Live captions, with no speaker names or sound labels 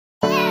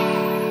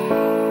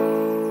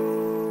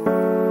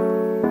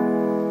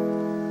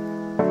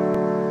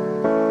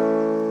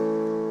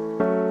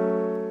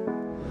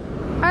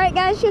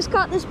Alright guys, just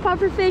caught this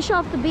pufferfish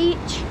off the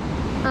beach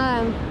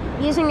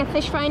using a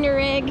fish finder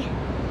rig,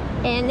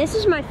 and this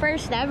is my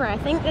first ever. I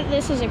think that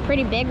this is a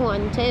pretty big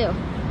one too.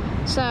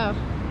 So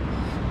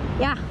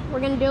yeah, we're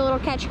gonna do a little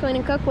catch, clean,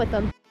 and cook with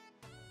them.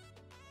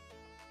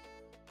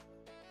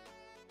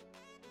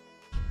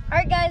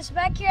 Alright guys,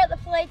 back here at the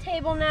fillet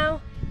table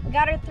now. We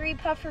got our 3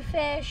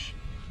 pufferfish,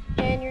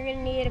 and you're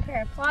gonna need a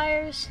pair of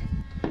pliers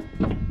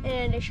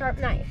and a sharp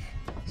knife.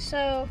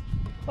 So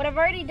what I've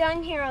already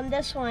done here on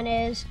this one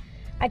is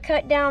I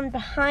cut down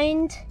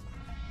behind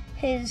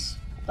his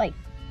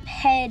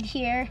head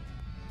here,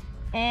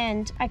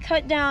 and I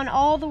cut down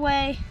all the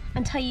way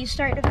until you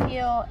start to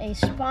feel a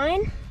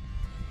spine.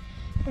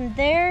 From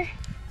there,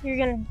 you're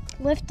gonna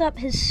lift up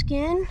his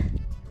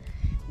skin,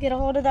 get a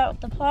hold of that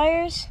with the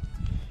pliers,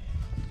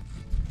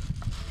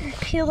 and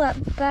peel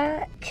that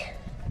back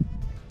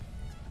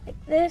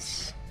like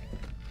this.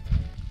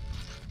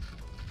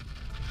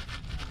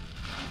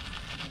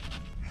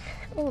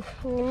 Ooh,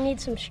 I'm gonna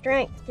need some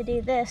strength to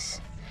do this.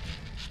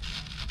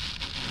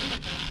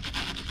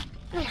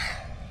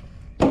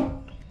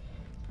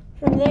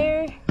 From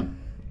there, you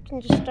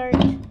can just start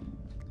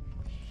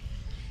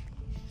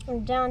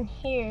from down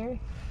here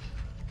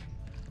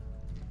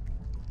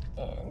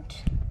and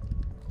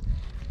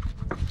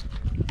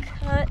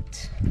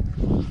cut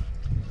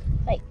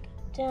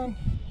down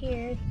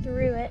here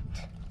through it,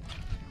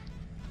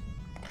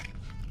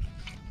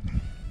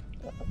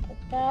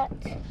 like that,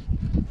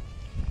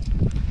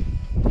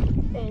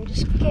 and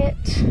just get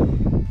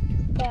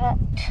that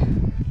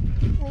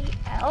meat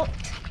out.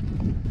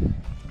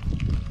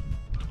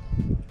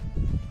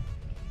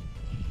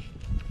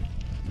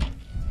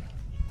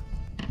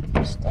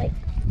 Just like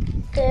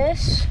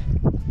this,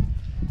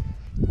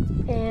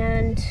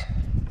 and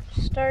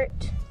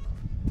start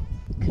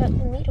cut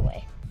the meat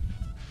away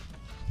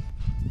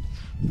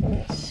from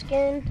the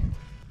skin.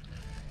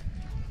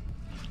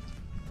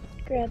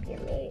 Grab your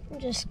meat and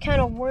just kind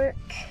of work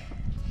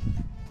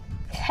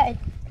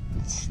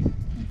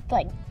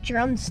that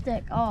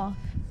drumstick off.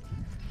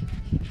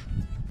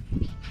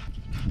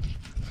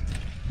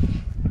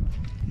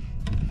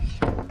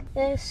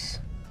 This.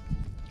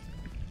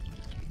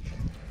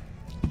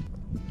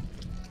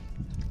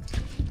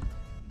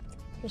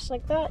 Just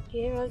like that,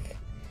 you have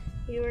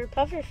your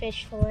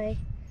pufferfish fillet.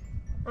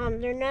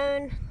 They're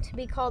known to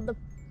be called the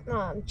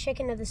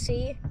chicken of the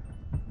sea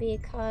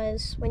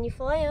because when you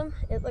fillet them,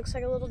 it looks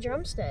like a little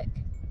drumstick.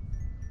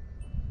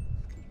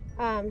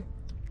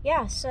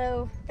 Yeah,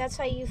 so that's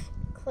how you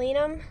clean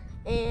them,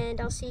 and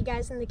I'll see you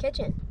guys in the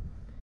kitchen.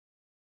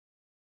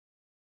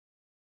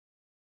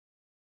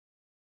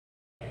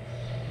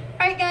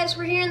 Alright guys,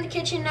 we're here in the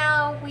kitchen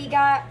now. We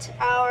got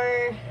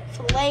our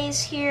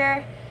fillets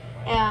here,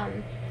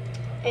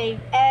 a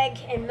egg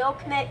and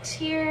milk mix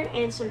here,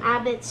 and some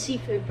Abbott's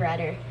seafood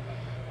breader.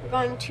 We're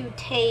going to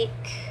take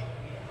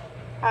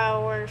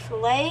our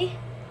fillet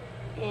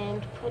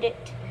and put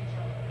it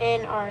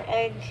in our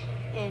egg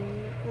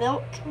and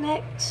milk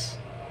mix,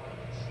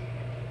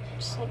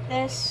 just like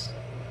this.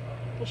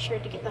 Be sure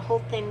to get the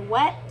whole thing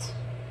wet.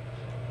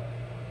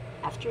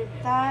 After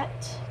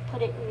that,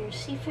 put it in your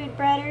seafood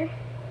breader.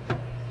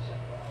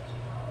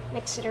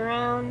 Mix it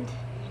around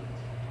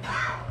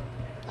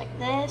like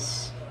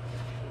this.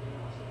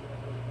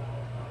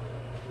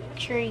 Make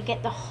sure you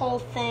get the whole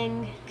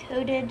thing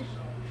coated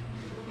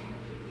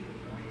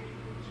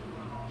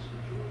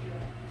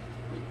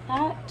like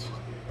that.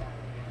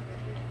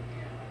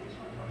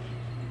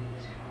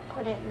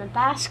 Put it in the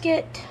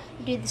basket.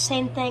 Do the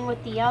same thing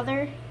with the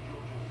other.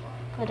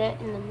 Put it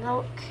in the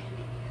milk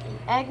and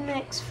egg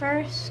mix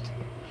first.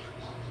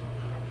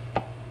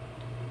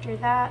 After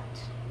that,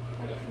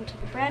 put it into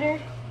the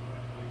breader.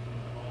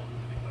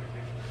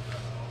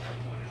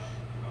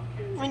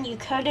 When you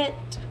coat it,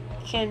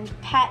 you can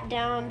pat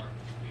down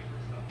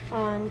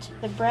on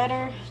the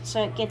breader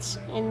so it gets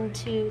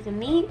into the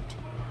meat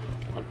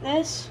like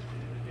this.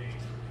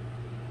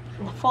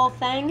 And the full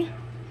thing.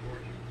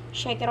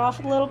 Shake it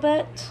off a little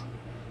bit.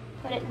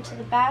 Put it into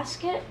the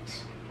basket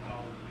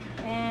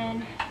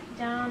and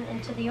down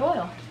into the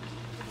oil.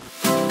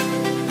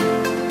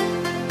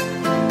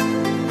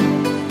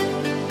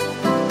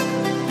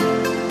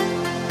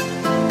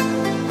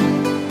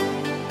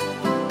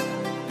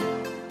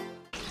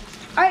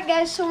 Alright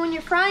guys, so when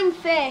you're frying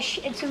fish,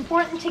 it's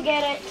important to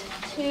get it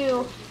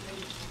to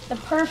the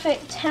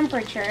perfect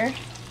temperature.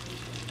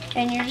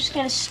 And you're just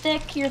going to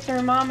stick your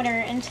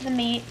thermometer into the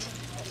meat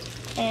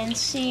and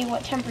see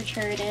what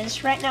temperature it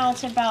is. Right now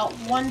it's about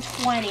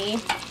 120.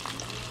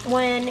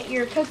 When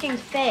you're cooking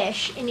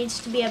fish, it needs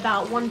to be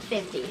about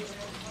 150.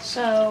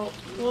 So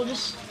we'll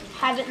just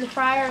have it in the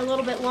fryer a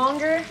little bit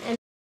longer. And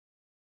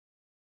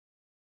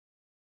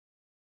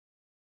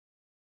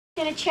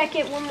I'm going to check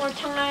it one more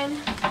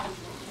time.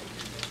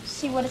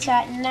 See what it's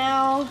at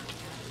now.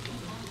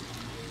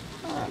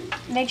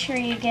 Make sure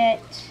you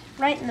get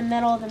right in the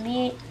middle of the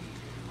meat.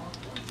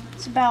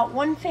 It's about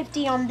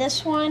 150 on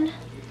this one.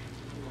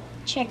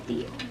 Check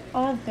the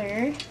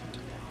other.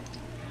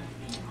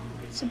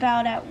 It's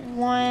about at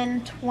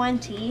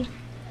 120.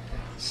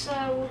 So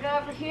we'll go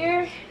over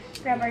here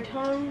Grab our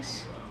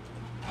tongs.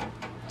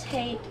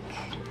 Take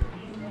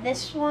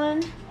this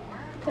one,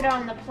 put it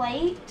on the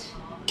plate.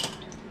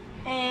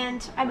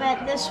 And I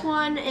bet this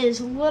one is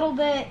a little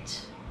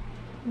bit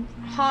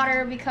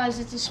hotter because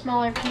it's a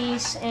smaller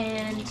piece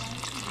and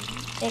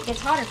it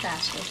gets hotter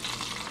faster.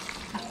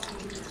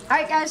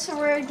 Alright guys, so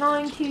we're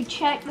going to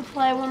check the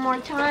fillet one more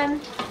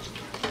time.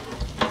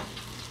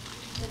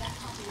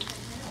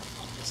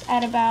 It's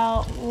at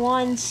about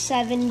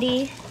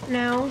 170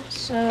 now,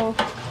 so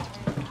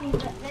leave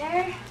it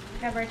there.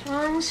 Grab our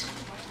tongs.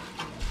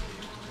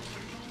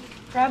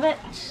 Grab it.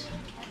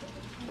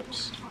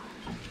 Oops.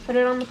 Put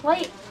it on the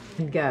plate.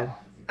 And go.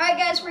 Alright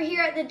guys, we're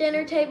here at the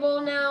dinner table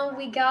now.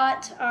 We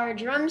got our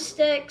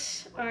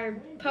drumsticks, our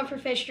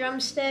pufferfish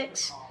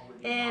drumsticks,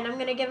 and I'm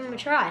gonna give them a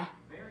try.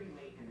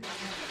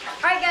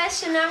 Alright guys,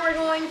 so now we're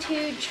going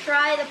to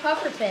try the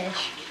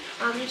pufferfish.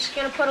 I'm just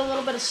gonna put a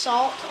little bit of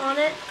salt on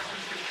it,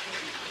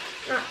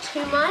 not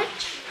too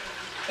much,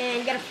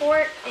 and get a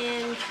fork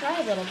and try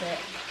a little bit.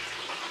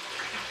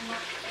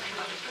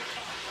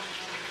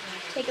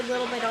 Take a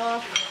little bit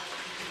off.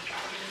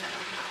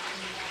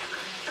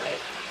 Wait.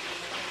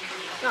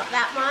 Not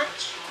that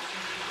much.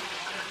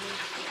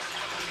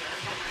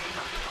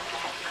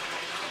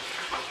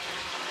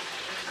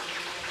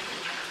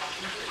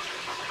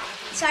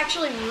 It's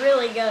actually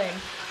really good.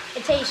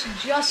 It tastes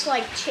just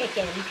like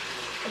chicken.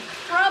 It'd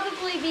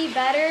probably be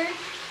better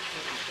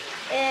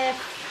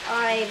if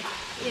I,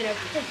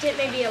 cooked it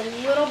maybe a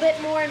little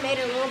bit more and made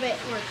it a little bit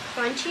more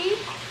crunchy.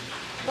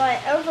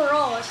 But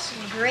overall, it's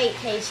great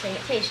tasting.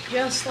 It tastes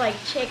just like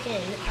chicken.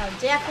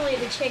 Definitely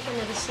the chicken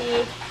of the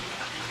sea.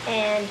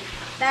 And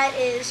that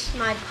is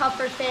my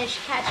pufferfish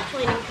catch,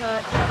 clean, and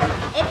cook.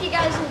 If you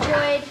guys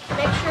enjoyed,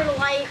 make sure to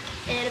like,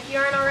 and if you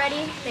aren't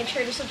already, make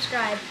sure to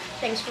subscribe.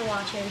 Thanks for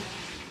watching.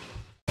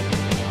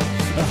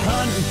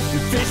 Hunting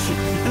and fishing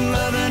and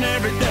loving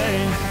every day.